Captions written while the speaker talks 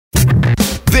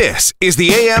This is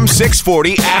the AM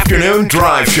 640 Afternoon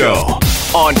Drive Show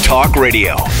on Talk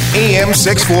Radio. AM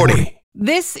 640.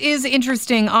 This is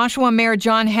interesting. Oshawa Mayor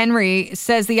John Henry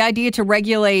says the idea to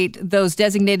regulate those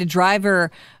designated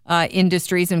driver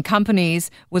industries and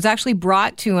companies was actually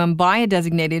brought to him by a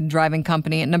designated driving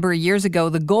company a number of years ago.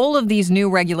 The goal of these new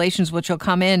regulations, which will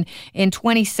come in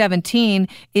 2017,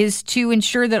 is to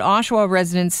ensure that Oshawa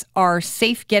residents are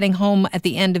safe getting home at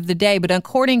the end of the day. But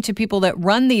according to people that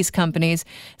run these companies,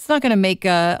 it's not going to make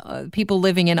people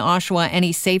living in Oshawa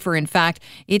any safer. In fact,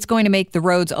 it's going to make the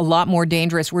roads a lot more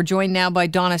dangerous. We're joined now by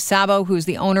Donna Sabo, who's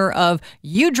the owner of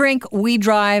You Drink, We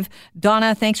Drive.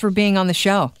 Donna, thanks for being on the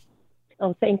show.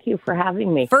 Oh, thank you for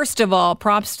having me. First of all,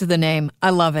 props to the name.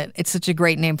 I love it. It's such a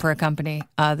great name for a company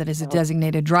that is a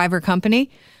designated driver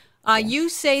company. You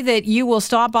say that you will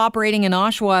stop operating in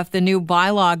Oshawa if the new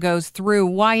bylaw goes through.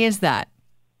 Why is that?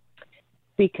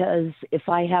 Because if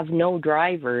I have no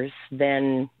drivers,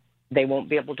 then they won't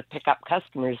be able to pick up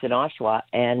customers in Oshawa.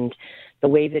 And the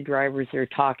way the drivers are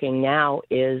talking now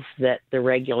is that the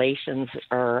regulations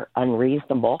are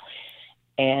unreasonable,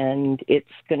 and it's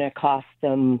going to cost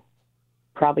them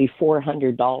probably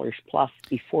 $400 plus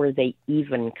before they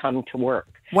even come to work.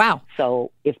 Wow. So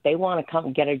if they want to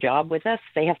come get a job with us,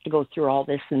 they have to go through all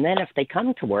this. And then if they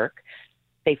come to work,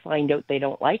 they find out they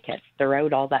don't like it. They're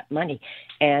out all that money.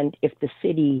 And if the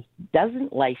city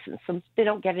doesn't license them, they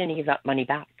don't get any of that money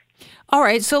back. All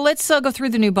right. So let's go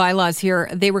through the new bylaws here.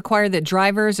 They require that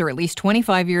drivers are at least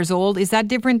 25 years old. Is that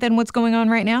different than what's going on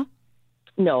right now?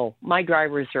 No, my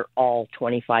drivers are all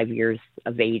 25 years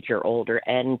of age or older.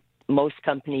 And most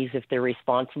companies, if they're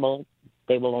responsible,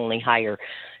 they will only hire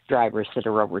drivers that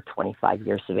are over 25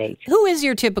 years of age. Who is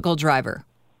your typical driver?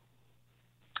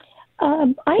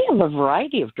 I have a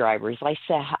variety of drivers.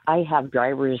 I have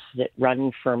drivers that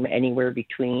run from anywhere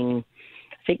between,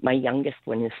 I think my youngest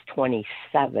one is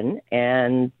 27,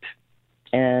 and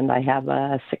I have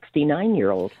a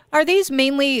 69-year-old. Are these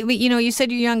mainly, you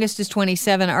said your youngest is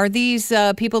 27. Are these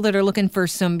people that are looking for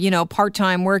some,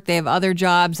 part-time work? They have other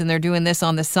jobs and they're doing this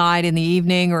on the side in the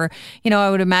evening? Or, I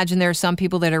would imagine there are some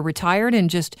people that are retired and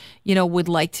just, would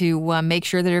like to make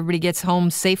sure that everybody gets home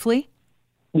safely?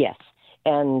 Yes,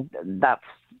 and that's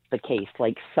the case.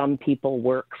 Like some people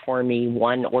work for me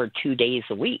 1 or 2 days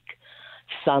a week.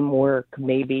 Some work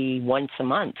maybe once a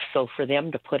month. So for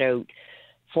them to put out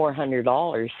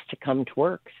 $400 to come to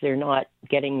work, they're not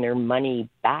getting their money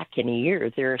back in a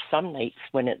year. There are some nights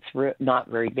when it's not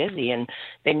very busy, and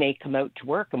they may come out to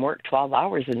work and work 12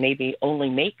 hours and maybe only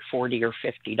make $40 or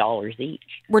 $50 each.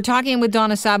 We're talking with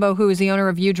Donna Sabo, who is the owner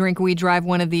of You Drink, We Drive,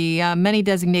 one of the many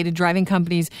designated driving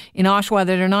companies in Oshawa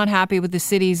that are not happy with the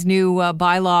city's new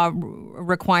bylaw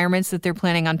requirements that they're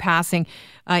planning on passing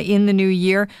in the new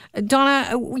year.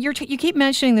 Donna, you keep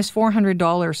mentioning this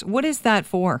 $400. What is that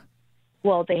for?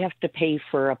 Well, they have to pay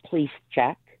for a police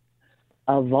check,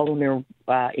 including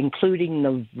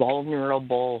the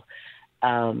vulnerable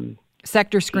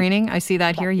sector screening. I see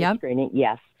that here. Yep. Screening,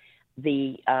 yes.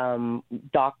 The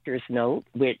doctor's note,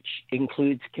 which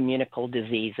includes communicable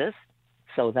diseases.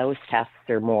 So those tests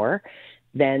are more.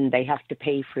 Then they have to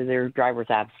pay for their driver's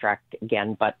abstract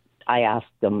again, but I ask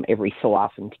them every so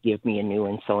often to give me a new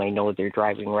one so I know their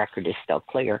driving record is still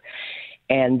clear.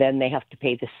 And then they have to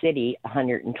pay the city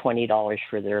 $120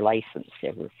 for their license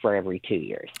for every 2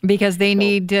 years. Because they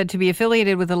need to be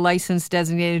affiliated with a licensed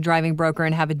designated driving broker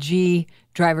and have a G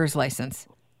driver's license.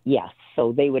 Yes.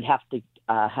 So they would have to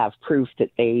have proof that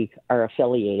they are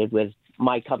affiliated with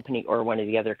my company or one of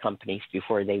the other companies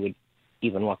before they would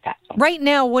even look at them. Right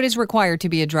now, what is required to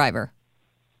be a driver?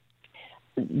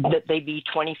 That they be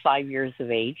 25 years of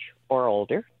age or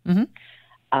older.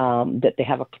 Mm-hmm. That they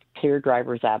have a clear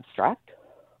driver's abstract.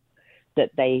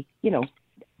 That they,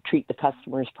 treat the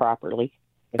customers properly.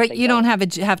 But you don't have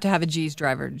to have a G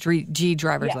driver's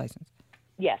license.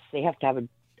 Yes, they have to have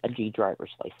a G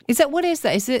driver's license. What is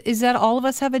that? Is that all of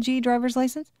us have a G driver's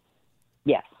license?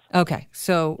 Yes. Okay,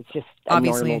 so it's just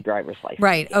obviously normal driver's license.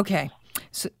 Right. Okay.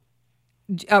 So.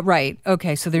 Right.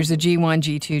 Okay. So there's a G1,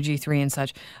 G2, G3 and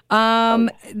such.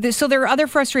 So there are other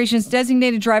frustrations.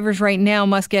 Designated drivers right now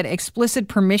must get explicit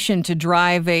permission to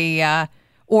drive they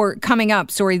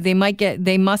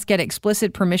must get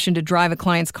explicit permission to drive a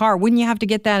client's car. Wouldn't you have to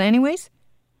get that anyways?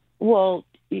 Well,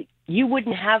 you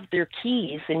wouldn't have their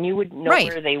keys and you wouldn't know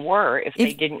where they were if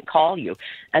they didn't call you.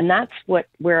 And that's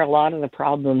where a lot of the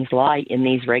problems lie in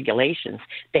these regulations.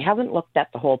 They haven't looked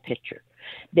at the whole picture.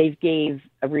 They've gave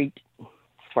as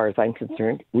far as I'm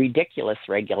concerned, ridiculous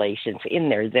regulations in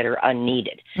there that are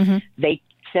unneeded. Mm-hmm. They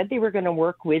said they were going to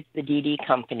work with the DD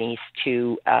companies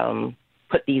to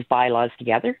put these bylaws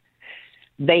together.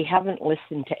 they haven't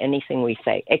listened to anything we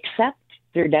say, except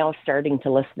they're now starting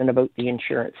to listen about the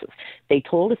insurances. They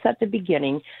told us at the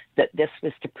beginning that this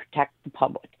was to protect the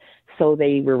public. So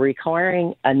they were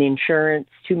requiring an insurance,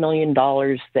 $2 million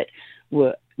that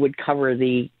would cover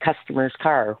the customer's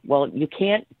car. Well, you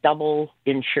can't double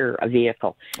insure a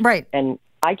vehicle. Right. And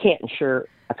I can't insure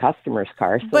a customer's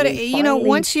car. So but,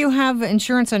 once you have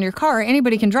insurance on your car,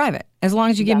 anybody can drive it as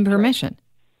long as you give them permission.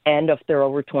 Right. And if they're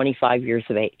over 25 years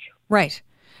of age. Right.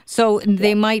 So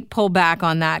they might pull back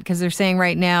on that because they're saying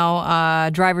right now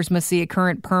drivers must see a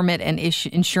current permit and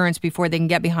insurance before they can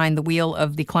get behind the wheel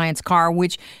of the client's car,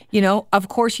 which, of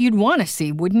course you'd want to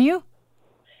see, wouldn't you?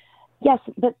 Yes,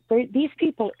 but these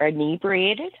people are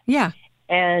inebriated. Yeah.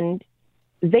 And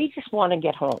they just want to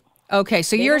get home. Okay,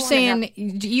 so you're saying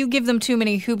you give them too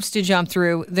many hoops to jump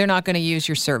through, they're not going to use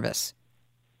your service.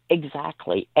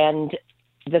 Exactly. And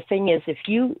the thing is, if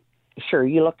you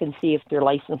look and see if their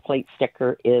license plate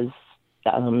sticker is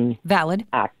valid,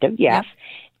 active, yes.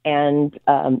 Yep. And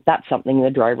that's something the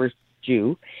drivers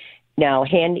do. Now,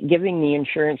 giving the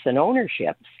insurance and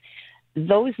ownerships,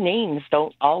 those names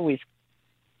don't always,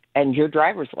 and your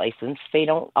driver's license,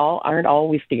 aren't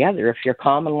always together. If you're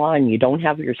common law and you don't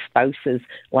have your spouse's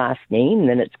last name,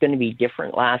 then it's going to be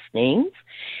different last names.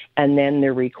 And then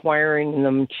they're requiring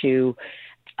them to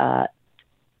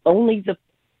only the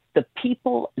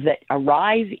people that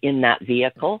arrive in that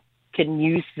vehicle can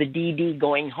use the DD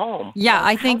going home. Yeah,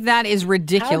 I think that is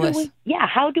ridiculous.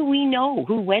 How do we know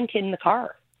who went in the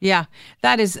car? Yeah,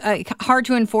 that is hard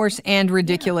to enforce and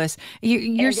ridiculous.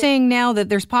 You're saying now that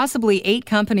there's possibly 8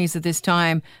 companies at this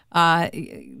time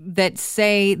that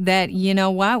say that, you know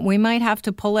what, we might have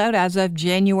to pull out as of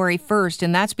January 1st.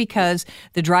 And that's because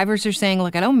the drivers are saying,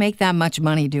 look, I don't make that much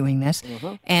money doing this.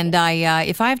 Mm-hmm. And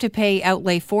if I have to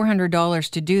outlay $400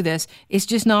 to do this, it's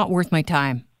just not worth my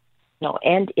time. No,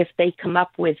 and if they've come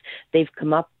up with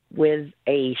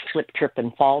a slip, trip,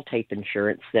 and fall type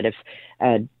insurance that if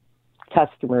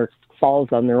customer falls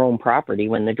on their own property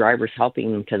when the driver's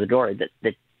helping them to the door, that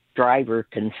the driver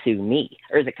can sue me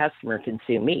or the customer can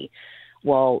sue me.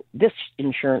 Well, this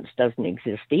insurance doesn't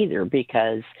exist either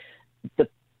because the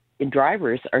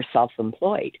drivers are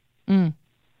self-employed. Mm.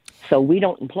 So we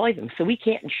don't employ them. So we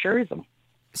can't insure them.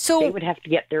 So they would have to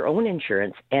get their own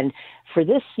insurance. And for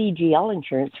this CGL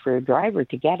insurance for a driver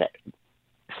to get it,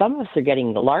 some of us are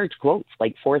getting the large quotes,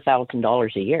 like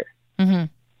 $4,000 a year. Mm-hmm.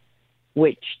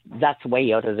 Which that's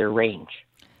way out of their range.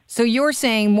 So you're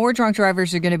saying more drunk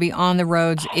drivers are going to be on the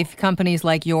roads if companies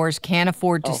like yours can't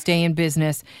afford to stay in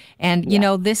business. And,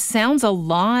 this sounds a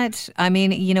lot. I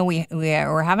mean,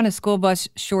 we're having a school bus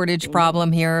shortage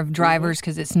problem here of drivers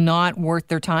because it's not worth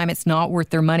their time. It's not worth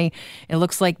their money. It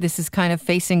looks like this is kind of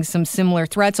facing some similar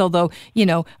threats, although,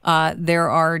 there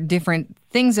are different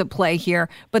things at play here.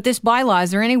 But this bylaw,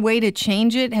 is there any way to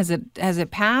change it? Has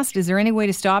it passed? Is there any way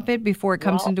to stop it before it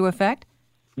comes into effect?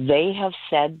 They have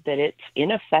said that it's in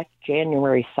effect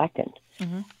January 2nd.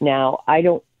 Mm-hmm. Now,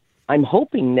 I'm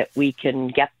hoping that we can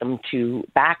get them to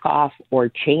back off or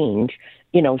change,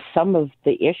 some of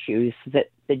the issues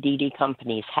that the DD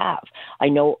companies have. I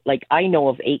know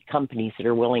of 8 companies that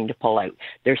are willing to pull out.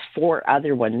 There's 4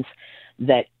 other ones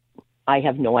that I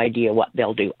have no idea what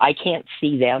they'll do. I can't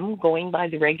see them going by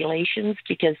the regulations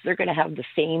because they're going to have the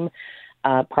same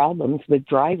problems with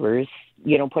drivers,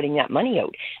 putting that money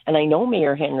out. And I know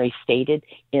Mayor Henry stated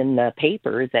in the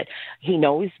paper that he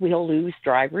knows we'll lose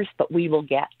drivers, but we will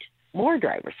get more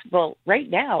drivers. Well, right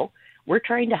now, we're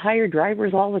trying to hire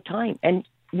drivers all the time, and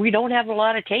we don't have a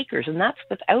lot of takers, and that's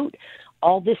without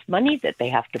all this money that they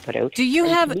have to put out. Do you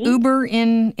have Uber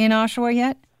in Oshawa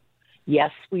yet?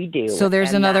 Yes, we do. So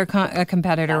there's another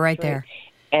competitor right there.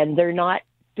 And they're not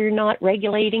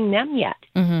regulating them yet.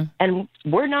 Mm-hmm. And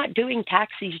we're not doing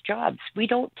taxis jobs. We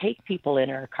don't take people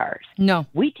in our cars. No.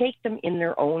 We take them in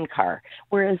their own car.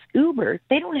 Whereas Uber,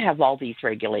 they don't have all these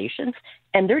regulations,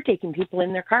 and they're taking people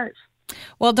in their cars.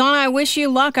 Well, Donna, I wish you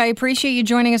luck. I appreciate you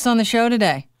joining us on the show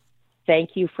today.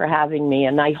 Thank you for having me.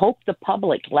 And I hope the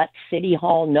public lets City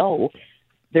Hall know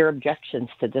their objections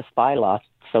to this bylaw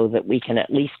so that we can at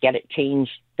least get it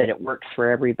changed, that it works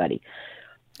for everybody.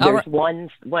 There's one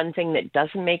thing that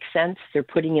doesn't make sense. They're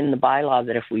putting in the bylaw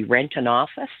that if we rent an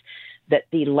office, that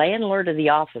the landlord of the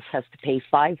office has to pay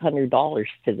 $500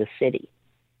 to the city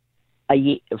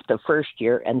the first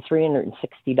year and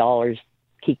 $360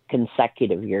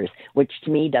 consecutive years, which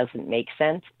to me doesn't make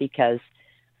sense because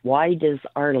why does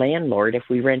our landlord, if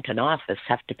we rent an office,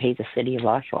 have to pay the city of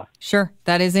Oshawa? Sure,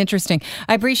 that is interesting.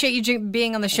 I appreciate you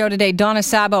being on the show today. Donna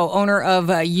Sabo, owner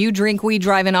of You Drink, We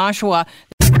Drive in Oshawa.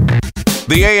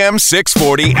 The AM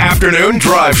 640 Afternoon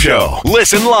Drive Show.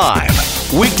 Listen live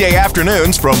weekday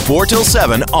afternoons from 4 till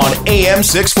 7 on AM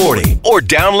 640 or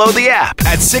download the app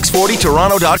at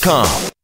 640toronto.com.